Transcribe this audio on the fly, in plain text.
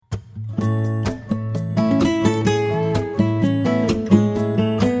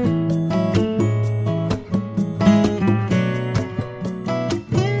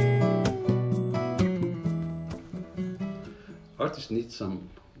just need some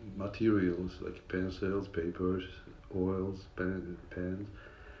materials like pencils, papers, oils, pens.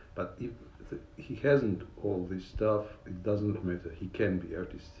 But if he hasn't all this stuff, it doesn't matter. He can be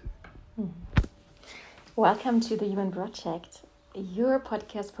artist. Welcome to the Human Project, your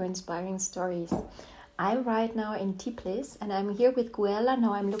podcast for inspiring stories. I'm right now in Tiflis and I'm here with Guela.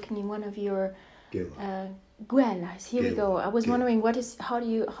 Now I'm looking in one of your Guela. Here we go. I was wondering how do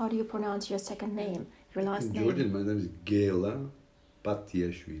you pronounce your second name, your last in name? Georgian, my name is Guela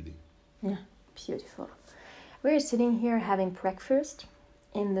Patiaschvili. Yeah, beautiful. We're sitting here having breakfast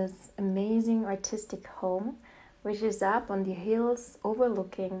in this amazing artistic home, which is up on the hills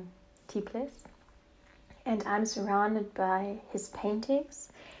overlooking Tiflis. And I'm surrounded by his paintings,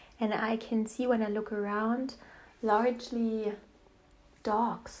 and I can see when I look around largely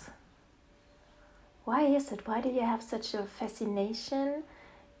dogs. Why is it? Why do you have such a fascination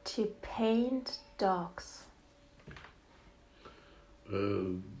to paint dogs?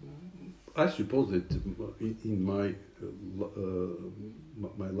 I suppose that in my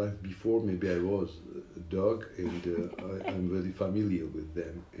my life before, maybe I was a dog, and I'm very familiar with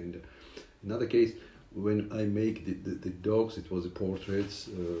them. And in other case, when I make the dogs, it was portraits,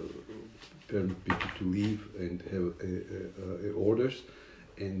 permit people to live and have orders.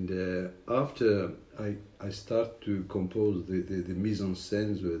 And after I start to compose the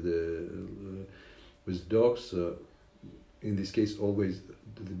mise-en-scènes with dogs, in this case always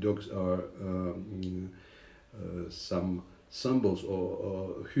the dogs are some symbols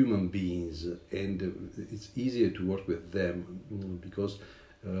or human beings, and it's easier to work with them because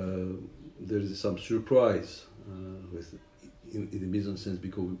there is some surprise in the mise-en-scène,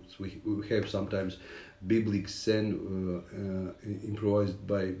 because we have sometimes biblical scene improvised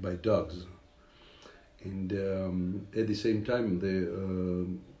by dogs, and at the same time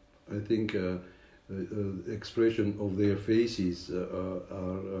I think expression of their faces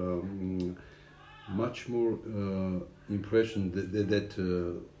are much more impression that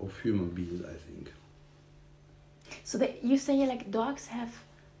of human beings, I think. So you say like dogs have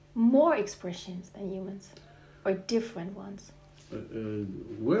more expressions than humans, or different ones?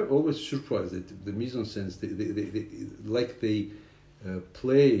 We're always surprised that the mise-en-scène, they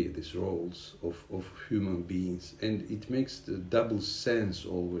play these roles of human beings, and it makes the double sense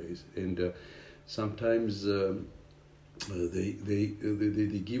always. And sometimes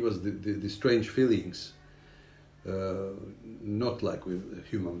they give us the strange feelings, not like with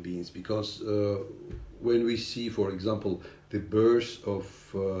human beings, because when we see, for example, the birth of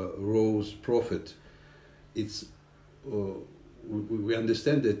Rose Prophet, it's we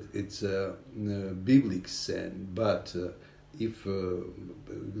understand that it's a biblical scene, but if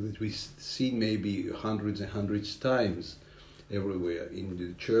that we see maybe hundreds and hundreds times everywhere in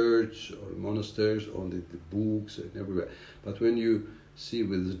the church or monasteries, on the books and everywhere. But when you see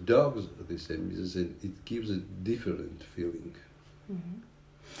with the dogs the same, it gives a different feeling. Mm-hmm.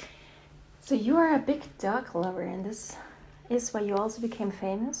 So you are a big dog lover, and this is why you also became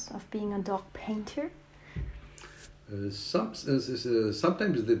famous of being a dog painter. Sometimes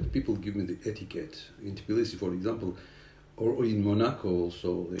the people give me the etiquette in Tbilisi, for example, or in Monaco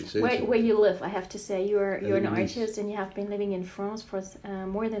also. They say where you live. I have to say you're an artist, and you have been living in France for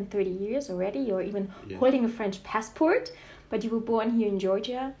more than 30 years already. You're even holding a French passport, but you were born here in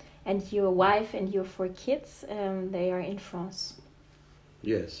Georgia, and your wife and your 4 kids, they are in France.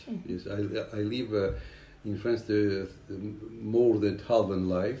 Yes, yes. I live in France more than half my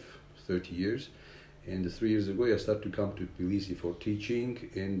life, 30 years. And 3 years ago, I started to come to Tbilisi for teaching,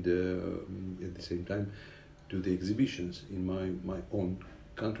 and at the same time, do the exhibitions in my own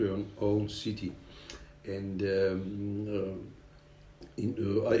country, own city. And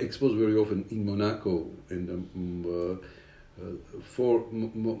I expose very often in Monaco, and for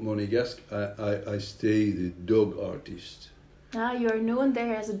Monegasque, I stay the dog artist. Ah, you are known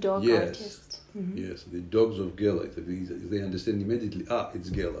there as a dog artist. Mm-hmm. Yes, the dogs of Guela. They understand immediately. It's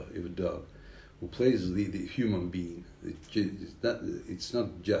Guela, if a dog who plays the human being. It's not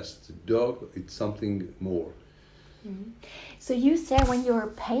just a dog, it's something more. Mm-hmm. So you said when you're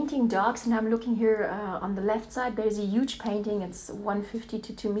painting dogs, and I'm looking here on the left side, there's a huge painting, it's 150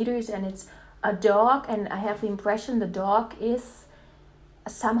 to 2 meters, and it's a dog, and I have the impression the dog is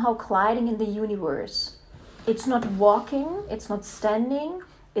somehow gliding in the universe. It's not walking, it's not standing,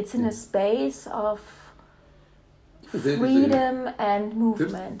 it's in a space of freedom and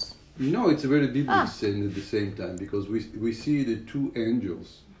movement. No, it's a very biblical scene at the same time, because we see the 2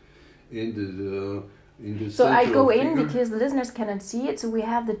 angels, and in the So I go in figure. because the listeners cannot see it. So we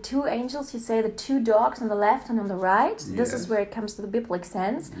have the two angels. You say the two dogs on the left and on the right. Yes. This is where it comes to the biblical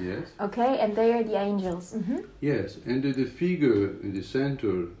sense. Yes. Okay, and they are the angels. Yes, and the figure in the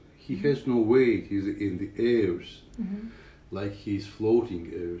center, he has no weight. He's in the airs, like he's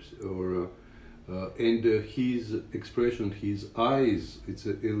floating airs, or and his expression, his eyes, it's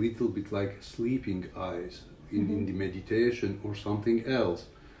a little bit like sleeping eyes in the meditation or something else.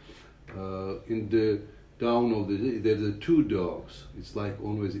 In the down of there are two dogs. It's like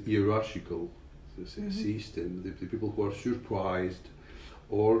always hierarchical system. The people who are surprised,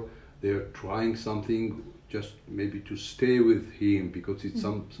 or they're trying something just maybe to stay with him because it's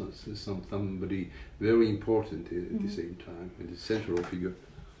somebody very important at the same time, and the central figure.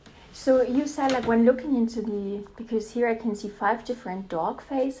 So you say, like, when looking into because here I can see 5 different dog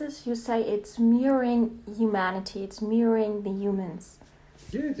faces, you say it's mirroring humanity, it's mirroring the humans.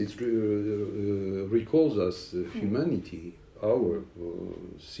 Yes, it recalls us humanity, our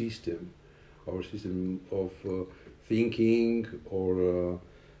system of thinking, or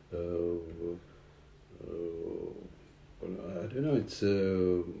I don't know, it's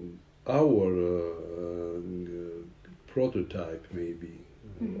our prototype maybe.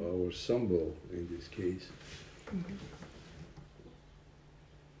 Our symbol in this case.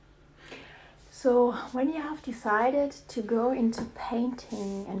 So when you have decided to go into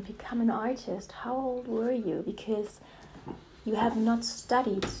painting and become an artist, how old were you? Because you have not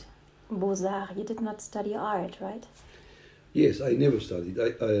studied Beaux-Arts, you did not study art, right? Yes, I never studied.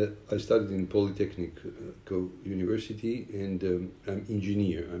 I studied in Polytechnic University, and I'm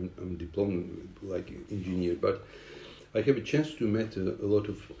engineer. I'm diplomat like engineer, but I have a chance to meet a lot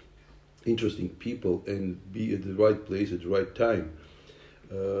of interesting people and be at the right place at the right time.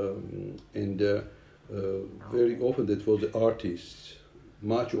 Very often that was the artists,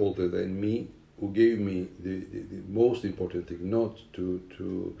 much older than me, who gave me the most important thing, not to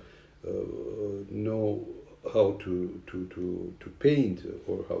know how to paint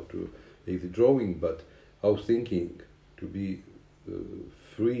or how to make the drawing, but how thinking, to be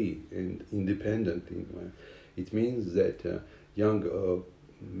free and independent. It means that young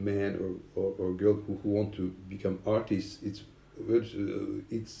man or girl who want to become artists, it's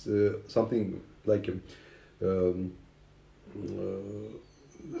something like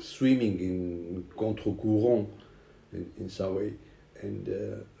swimming in contre-courant in some way, and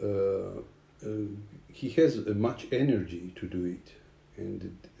he has much energy to do it,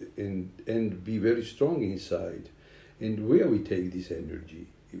 and be very strong inside. And where we take this energy,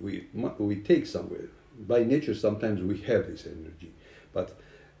 we take somewhere. By nature, sometimes we have this energy, but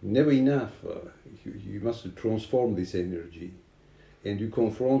never enough. You must transform this energy, and you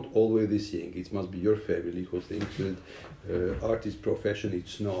confront always this thing. It must be your family who thinks that artist profession,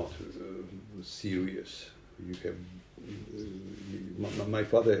 it's not serious. You have. My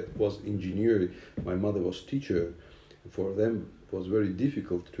father was engineer. My mother was teacher. For them, it was very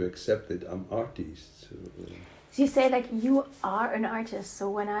difficult to accept that I'm artist. So you say, like, you are an artist. So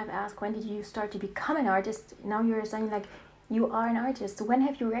when I've asked when did you start to become an artist, now you're saying, like, you are an artist. So when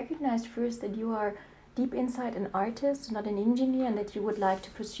have you recognized first that you are deep inside an artist, not an engineer, and that you would like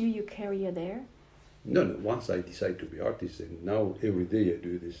to pursue your career there? No. Once I decide to be artist, and now every day I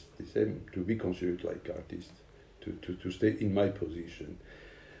do the same, to be considered like artist, to stay in my position.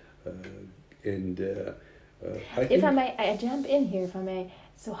 If I may, I jump in here, if I may.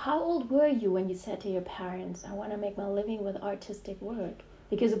 So how old were you when you said to your parents, I want to make my living with artistic work?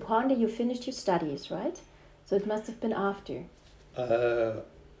 Because apparently you finished your studies, right? So it must have been after.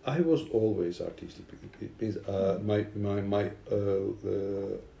 I was always artistic. It means my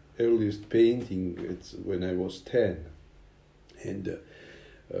earliest painting, it's when I was 10. And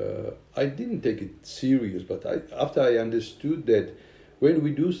I didn't take it serious, but after I understood that when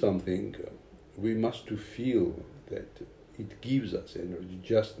we do something, we must to feel that it gives us energy,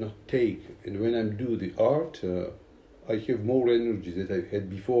 just not take. And when I do the art, I have more energy than I had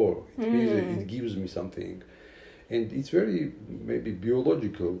before. It means it gives me something. And it's very maybe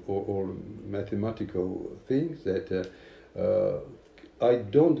biological or mathematical things that I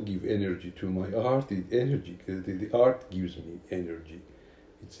don't give energy to my art. The art gives me energy.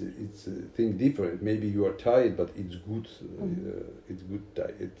 It's a thing different. Maybe you are tired, but it's good. It's good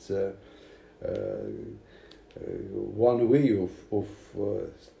tired. It's one way of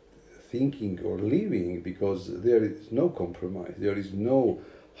thinking or living, because there is no compromise. There is no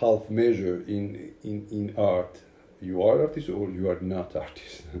half measure in art. You are artist or you are not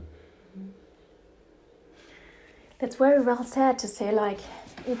artist. That's very well said to say, like,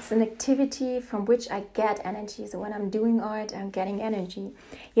 it's an activity from which I get energy. So when I'm doing art, I'm getting energy.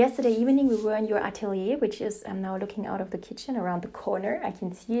 Yesterday evening, we were in your atelier, which is, I'm now looking out of the kitchen around the corner. I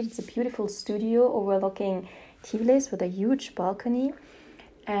can see it. It's a beautiful studio overlooking Tiflis with a huge balcony.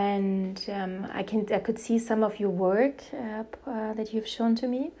 And I could see some of your work that you've shown to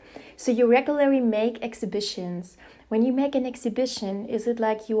me. So you regularly make exhibitions. When you make an exhibition, is it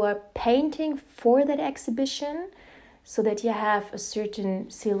like you are painting for that exhibition, so that you have a certain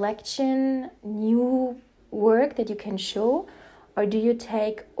selection, new work that you can show, or do you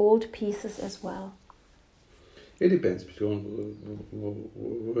take old pieces as well? It depends, because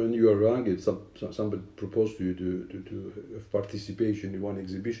when you are young, if somebody proposed to you to have participation in one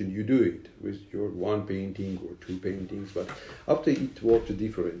exhibition, you do it with your one painting or two paintings, but after it works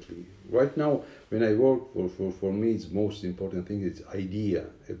differently. Right now, when I work, for me, it's most important thing is idea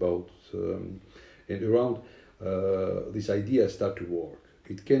about, and around this idea start to work.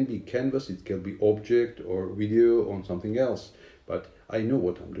 It can be canvas, it can be object or video on something else, but I know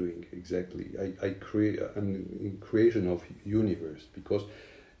what I'm doing exactly. I'm in creation of universe, because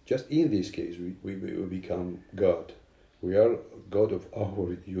just in this case we become God. We are God of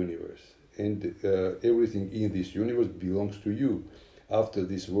our universe, and everything in this universe belongs to you. After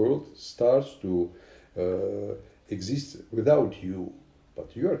this world starts to exist without you,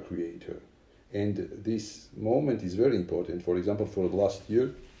 but you are creator. And this moment is very important. For example, for last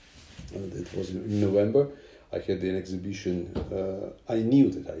year, that was in November, I had an exhibition. I knew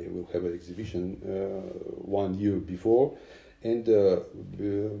that I will have an exhibition 1 year before, and that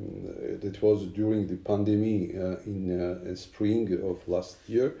was during the pandemic in spring of last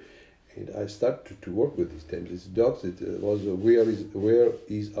year. And I started to work with these templates. Dogs, it was where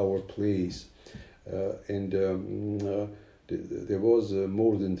is our place, there was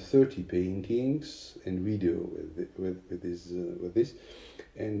more than 30 paintings and video with this,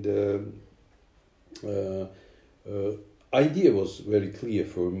 and idea was very clear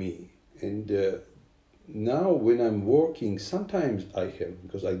for me. And now when I'm working, sometimes I have,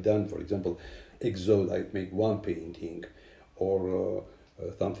 because I done, for example, Exode, I make one painting, or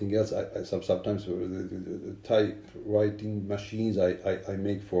something else. I sometimes the typewriting machines I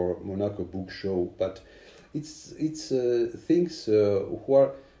make for Monaco book show, but it's things who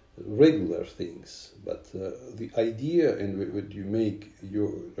are regular things, but the idea and what you make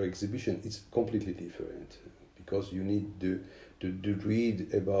your exhibition is completely different, because you need to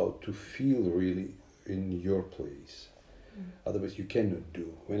read about, to feel really in your place. Otherwise you cannot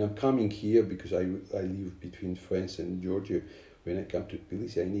do. When I'm coming here, because I live between France and Georgia, when I come to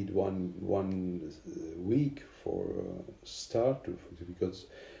Tiflis, I need one week for start, because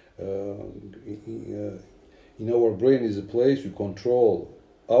in our brain is a place you control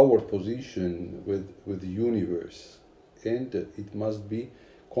our position with the universe, and it must be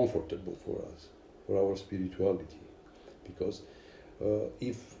comfortable for us, for our spirituality, because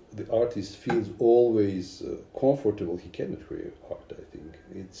if the artist feels always comfortable, he cannot create art. I think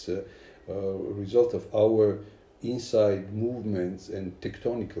it's a result of our inside movements and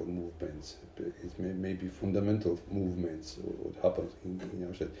tectonical movements. It may be fundamental movements, what happens in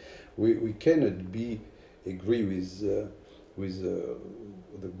ourselves. We cannot agree with the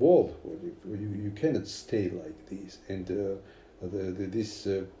world. You cannot stay like this, and this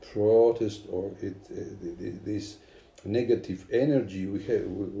protest or this negative energy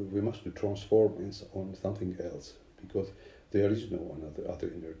we must transform on something else, because there is no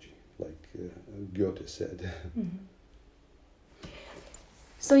other energy, like Goethe said. Mm-hmm.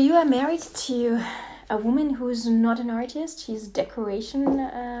 So you are married to a woman who is not an artist. She's a decoration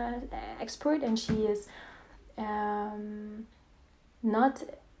expert, and she is not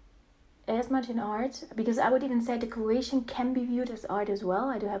as much in art, because I would even say decoration can be viewed as art as well.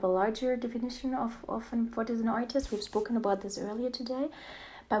 I do have a larger definition of what is an artist. We've spoken about this earlier today.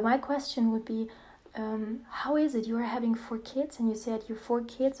 But my question would be, how is it? You are having 4 kids, and you said your 4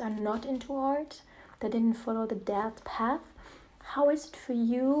 kids are not into art. They didn't follow the dad's path. How is it for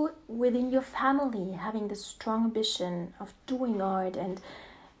you within your family, having this strong ambition of doing art and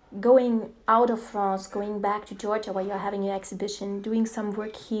going out of France, going back to Georgia where you're having your exhibition, doing some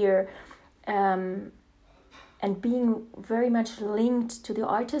work here, and being very much linked to the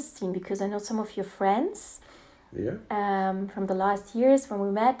artist scene? Because I know some of your friends from the last years when we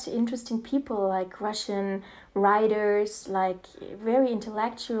met, interesting people like Russian writers, like very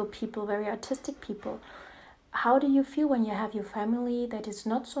intellectual people, very artistic people. How do you feel when you have your family that is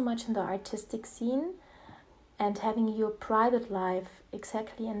not so much in the artistic scene and having your private life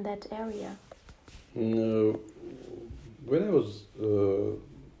exactly in that area? When I was a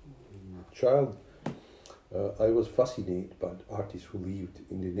child, I was fascinated by artists who lived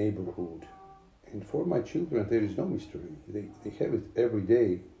in the neighborhood. And for my children, there is no mystery. They have it every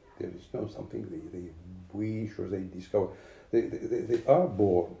day. There is no something they wish or they discover. They are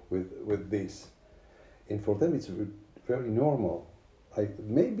born with this. And for them, it's very normal.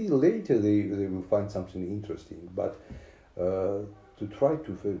 Maybe later they will find something interesting, but to try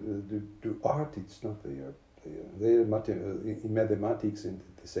to do art, it's not there. They're in mathematics and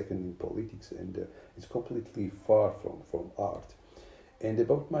the second in politics, and it's completely far from art. And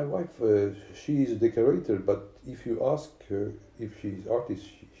about my wife, she is a decorator, but if you ask her if she is artist,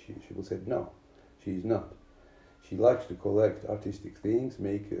 she will say no, she is not. She likes to collect artistic things,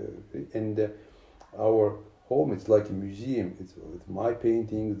 and our home, it's like a museum. It's with my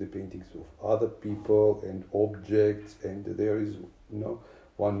paintings, the paintings of other people and objects, and there is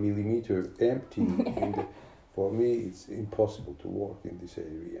 1 millimeter empty. And for me, it's impossible to work in this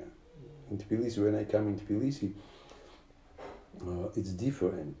area. In Tbilisi, when I come in Tbilisi, it's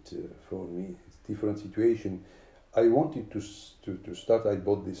different for me. It's a different situation. I wanted to start. I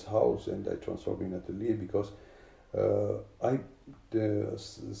bought this house and I transformed in atelier because I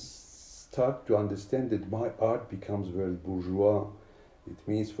start to understand that my art becomes very bourgeois. It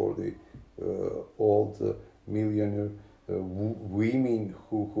means for the old millionaire women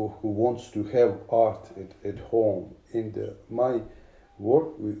who wants to have art at home. And my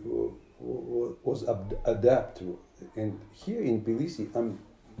work was adapted. And here in Tbilisi,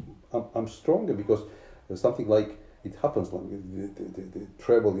 I'm stronger because something like it happens like the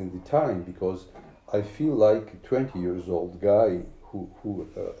travel in the time, because I feel like a 20 years old guy who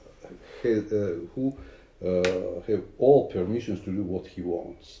have all permissions to do what he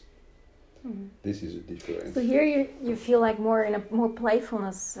wants. Mm-hmm. This is a difference. So here you feel like more in a more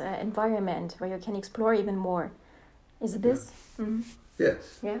playfulness environment where you can explore even more. Is it this? Yeah. Mm-hmm.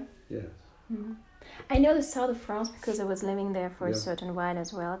 Yes. Yeah. Yes. Mm-hmm. I know the south of France because I was living there for a certain while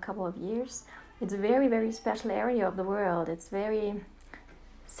as well, a couple of years. It's a very, very special area of the world. It's very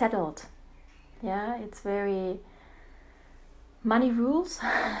settled. Yeah, it's very money rules.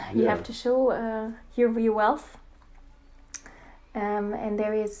 You have to show your wealth. And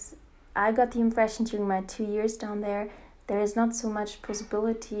I got the impression during my 2 years down there is not so much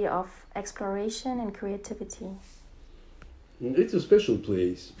possibility of exploration and creativity. It's a special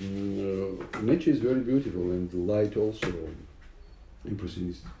place. Nature is very beautiful, and the light also.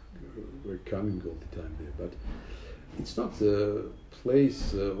 Impressionists were coming all the time there, but it's not a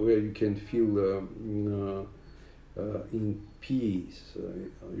place where you can feel in peace.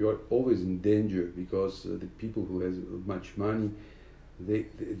 You are always in danger because the people who have much money, they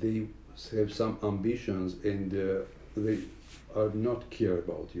have some ambitions, and they are not care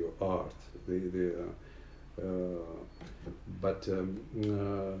about your art. But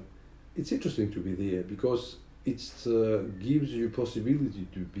it's interesting to be there because it gives you possibility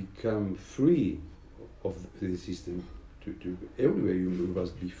to become free of the system. To everywhere you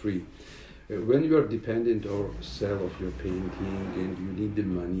must be free. When you are dependent or sell of your painting and you need the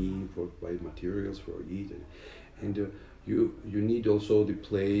money for buy materials for it, and you need also the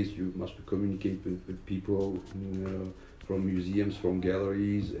place. You must communicate with people from museums, from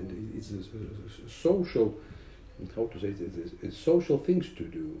galleries, and it's a social. How to say it? Social things to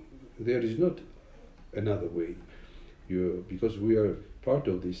do. There is not another way. Because we are part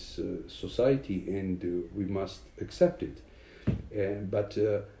of this society, and we must accept it. But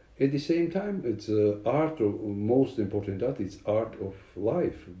at the same time, it's art. Or most important art. It's art of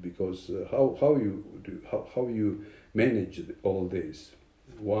life, because how you manage all this.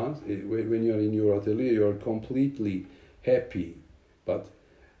 Once when you are in your atelier, you are completely happy, but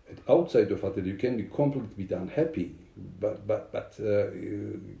outside of atelier, you can be completely unhappy, but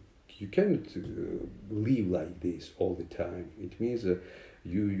you cannot live like this all the time. It means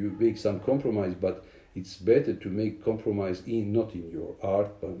you make some compromise, but it's better to make compromise not in your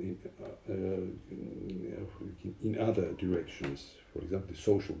art, but in other directions. For example, the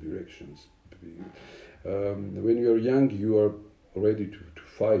social directions. When you are young, you are ready to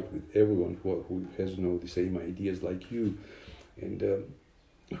fight with everyone who has the same ideas like you, and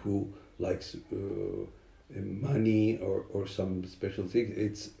who likes money or some special thing.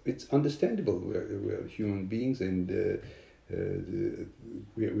 It's understandable. We are human beings, and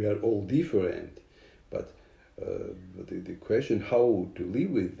we are all different. But the question how to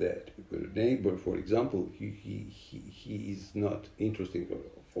live with that. A neighbor, for example, he is not interesting,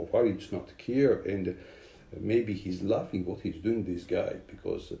 for why it's not care, and maybe he's laughing what he's doing, this guy,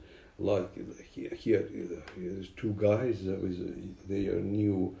 because here there's two guys with their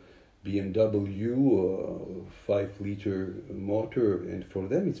new BMW 5-liter motor, and for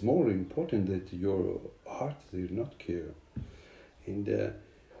them it's more important that your art they not care, and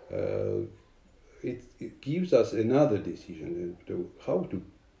it gives us another decision how to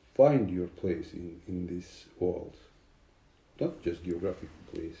find your place in this world, not just geographical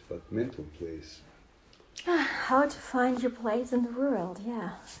place but mental place. How to find your place in the world?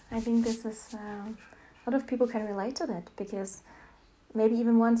 Yeah, I think this is a lot of people can relate to that, because maybe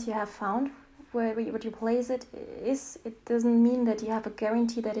even once you have found what your place is, it doesn't mean that you have a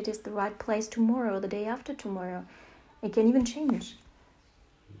guarantee that it is the right place tomorrow, the day after tomorrow. It can even change.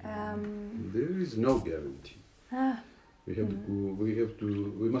 There is no guarantee.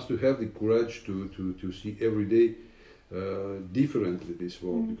 We must have the courage to see every day differently this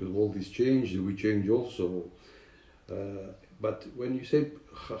world, because all this change, we change also. But when you say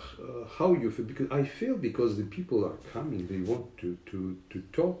how you feel, because I feel because the people are coming, they want to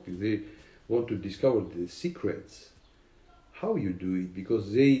talk, they want to discover the secrets. How you do it,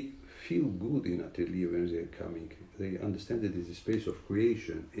 because they feel good in atelier when they're coming. They understand that it's a space of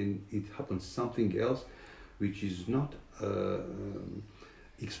creation, and it happens something else which is not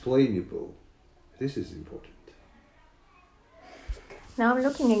explainable. This is important. Now I'm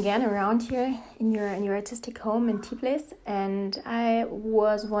looking again around here in your artistic home in Tiflis, and I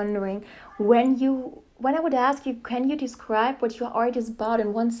was wondering, when I would ask you, can you describe what your art is about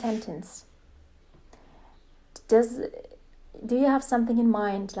in one sentence? Do you have something in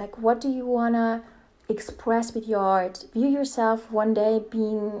mind? Like, what do you wanna express with your art? View yourself one day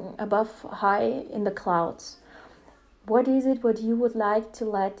being above, high in the clouds. What is it what you would like to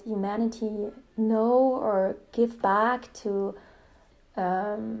let humanity know or give back to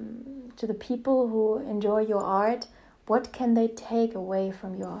the people who enjoy your art? What can they take away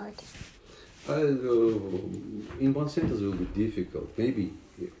from your art? In one sentence it will be difficult. Maybe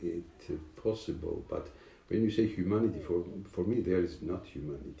it's possible, but when you say humanity, for me there is not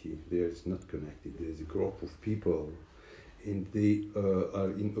humanity. There is not connected. There is a group of people, and they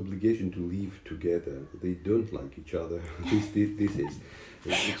are in obligation to live together. They don't like each other. This is.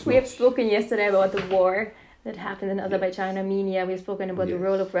 We have spoken yesterday about the war that happened in Azerbaijan, Armenia. We've spoken about the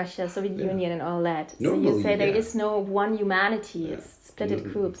role of Russia, Soviet Union, and all that. Normally, so you say there is no one humanity; it's split into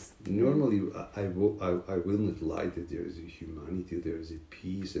groups. Normally, I will not lie that there is a humanity, there is a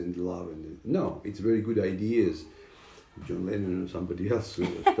peace and love, and no, it's very good ideas. John Lennon or somebody else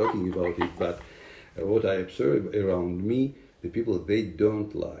was talking about it, but what I observe around me, the people, they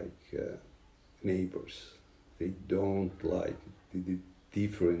don't like neighbors. They don't like the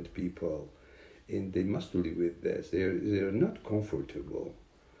different people. And they must live with this. They are not comfortable.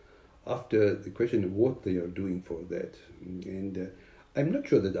 After the question of what they are doing for that, and I'm not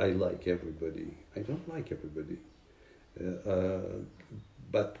sure that I like everybody. I don't like everybody,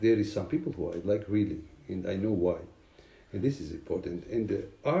 but there is some people who I like really, and I know why. And this is important. And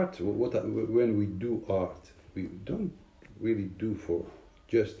art, when we do art, we don't really do for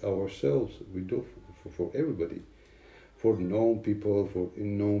just ourselves. We do for everybody, for known people, for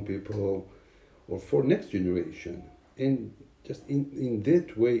unknown people, or for next generation. And just in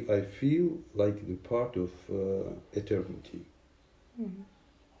that way, I feel like the part of eternity. Mm-hmm.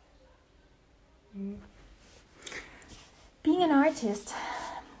 Mm-hmm. Being an artist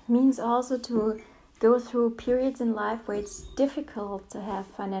means also to go through periods in life where it's difficult to have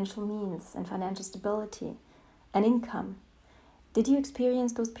financial means and financial stability and income. Did you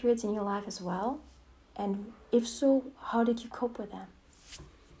experience those periods in your life as well? And if so, how did you cope with them?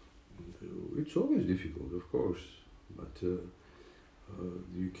 It's always difficult, of course, but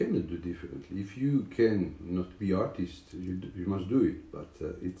you cannot do differently. If you can not be artist, you must do it. But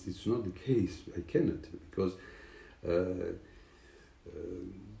it's not the case. I cannot, because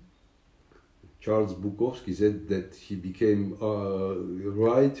Charles Bukowski said that he became a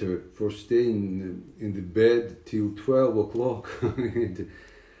writer for staying in the bed till 12 o'clock. And,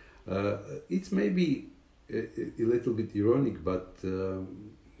 it's maybe a little bit ironic, but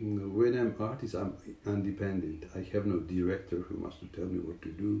when I'm artist, I'm independent. I have no director who must tell me what to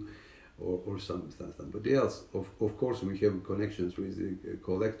do, or somebody else. Of course, we have connections with the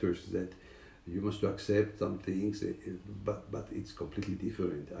collectors that you must accept some things, but it's completely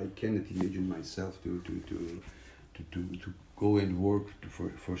different. I cannot imagine myself to go and work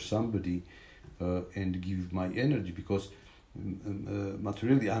for somebody and give my energy, because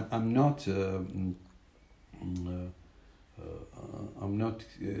materially I'm not. I'm not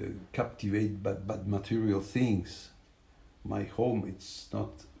captivated by material things. My home, it's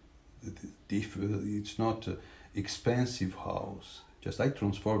not expensive house. Just I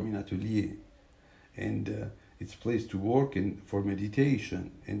transform in atelier, and it's a place to work and for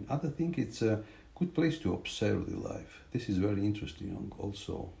meditation. And other thing, it's a good place to observe the life. This is very interesting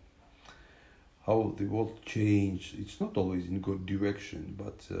also. How the world changed. It's not always in good direction,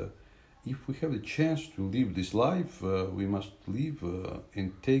 but if we have a chance to live this life, we must live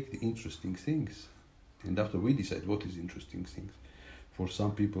and take the interesting things. And after we decide what is interesting things. For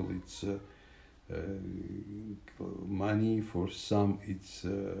some people it's money, for some it's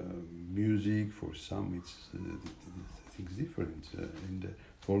music, for some it's things different. And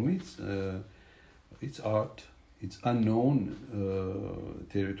for me it's art. It's unknown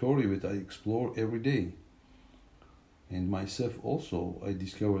territory that I explore every day. And myself also, I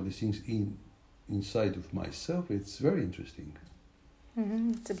discover the things inside of myself. It's very interesting.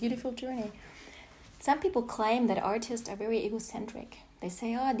 Mm-hmm. It's a beautiful journey. Some people claim that artists are very egocentric. They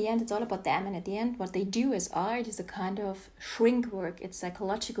say, at the end it's all about them, and at the end what they do as art is a kind of shrink work, it's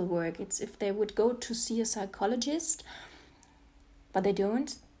psychological work. It's if they would go to see a psychologist, but they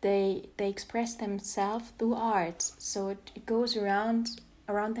don't, they express themselves through art. So it goes around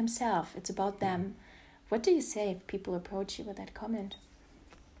themselves, it's about them. What do you say if people approach you with that comment?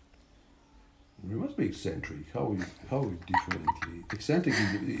 We must be eccentric. How differently? Eccentric,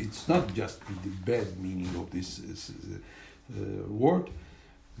 it's not just the bad meaning of this word,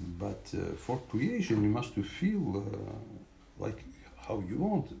 but for creation you must feel like how you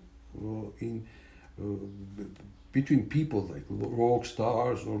want. Between people like rock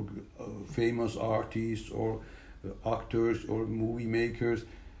stars or famous artists or actors or movie makers,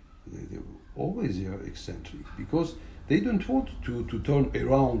 they always are eccentric because they don't want to turn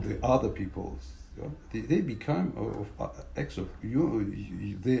around the other people. They become acts of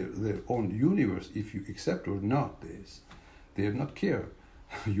their own universe. If you accept or not this, they are not care.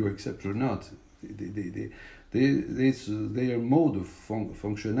 You accept or not. It's their mode of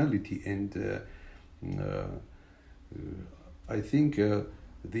functionality, and I think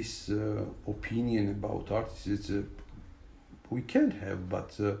this opinion about artists we can't have,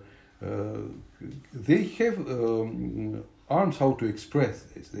 but they have arms how to express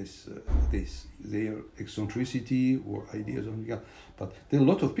this their eccentricity or ideas on the. But there are a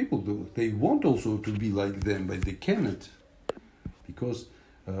lot of people they want also to be like them, but they cannot because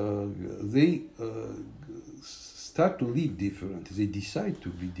they start to live different. They decide to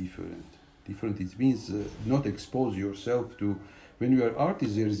be different. Different. It means not expose yourself to. When you are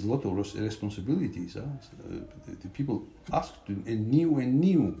artists, there is a lot of responsibilities. The people ask to and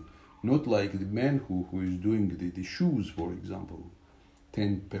new. Not like the man who is doing the shoes, for example,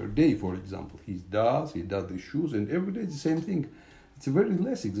 10 per day, for example. He does the shoes, and every day it's the same thing. It's a very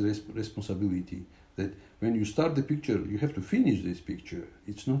less responsibility that when you start the picture, you have to finish this picture.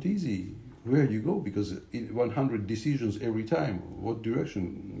 It's not easy where you go because 100 decisions every time. What direction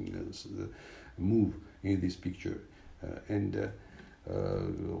move in this picture?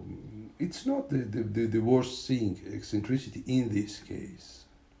 It's not the worst thing, eccentricity in this case.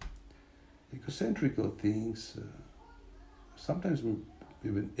 Egocentrical things, sometimes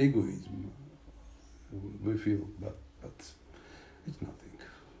even egoism we feel, but it's nothing.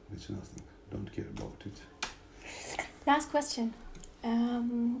 It's nothing. Don't care about it. Last question.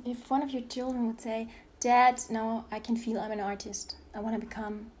 If one of your children would say, Dad, now I can feel I'm an artist. I want to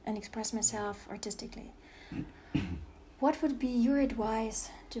become and express myself artistically. What would be your advice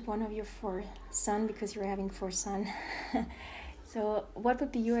to one of your 4 sons, because you're having 4 sons? So what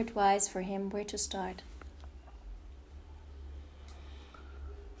would be your advice for him, where to start?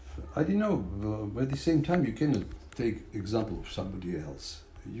 I don't know, but at the same time you cannot take example of somebody else.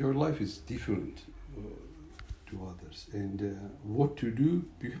 Your life is different to others, and what to do,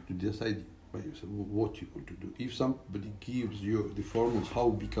 you have to decide by yourself what you want to do. If somebody gives you the formulas how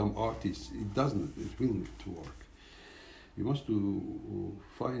to become artists, it will not work. You must to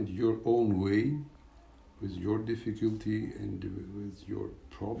find your own way with your difficulty and with your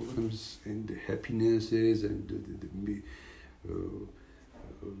problems and the happinesses and the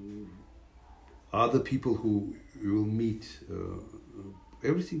other people who you will meet.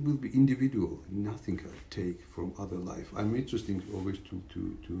 Everything will be individual. Nothing I take from other life. I'm interested always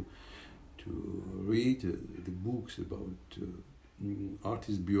to read the books about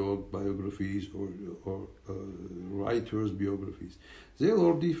artist biographies or writers' biographies. They're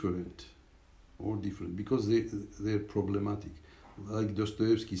all different because they're problematic. Like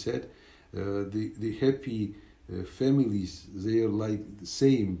Dostoevsky said, the happy families, they are like the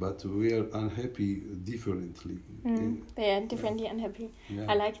same, but we are unhappy differently. They are differently unhappy.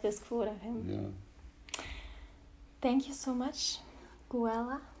 Yeah. I like this quote of him. Yeah. Thank you so much,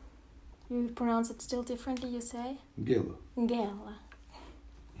 Guela. You pronounce it still differently, you say? Guela. Guela.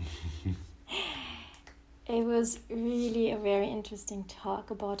 It was really a very interesting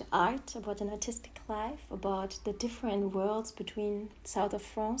talk about art, about an artistic life, about the different worlds between south of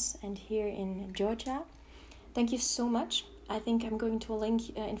France and here in Georgia. Thank you so much. I think I'm going to link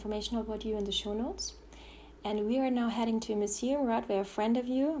information about you in the show notes. And we are now heading to a museum, right, where a friend of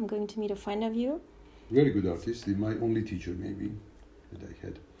you, I'm going to meet a friend of you. Very good artist, my only teacher maybe that I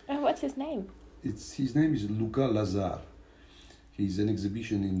had. What's his name? His name is Luca Lazar. He's an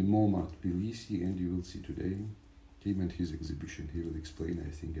exhibition in MoMA, Tbilisi, and you will see today him and his exhibition. He will explain, I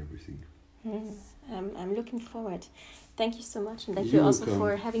think, everything. I'm looking forward. Thank you so much, and thank you also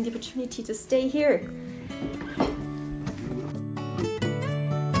for having the opportunity to stay here.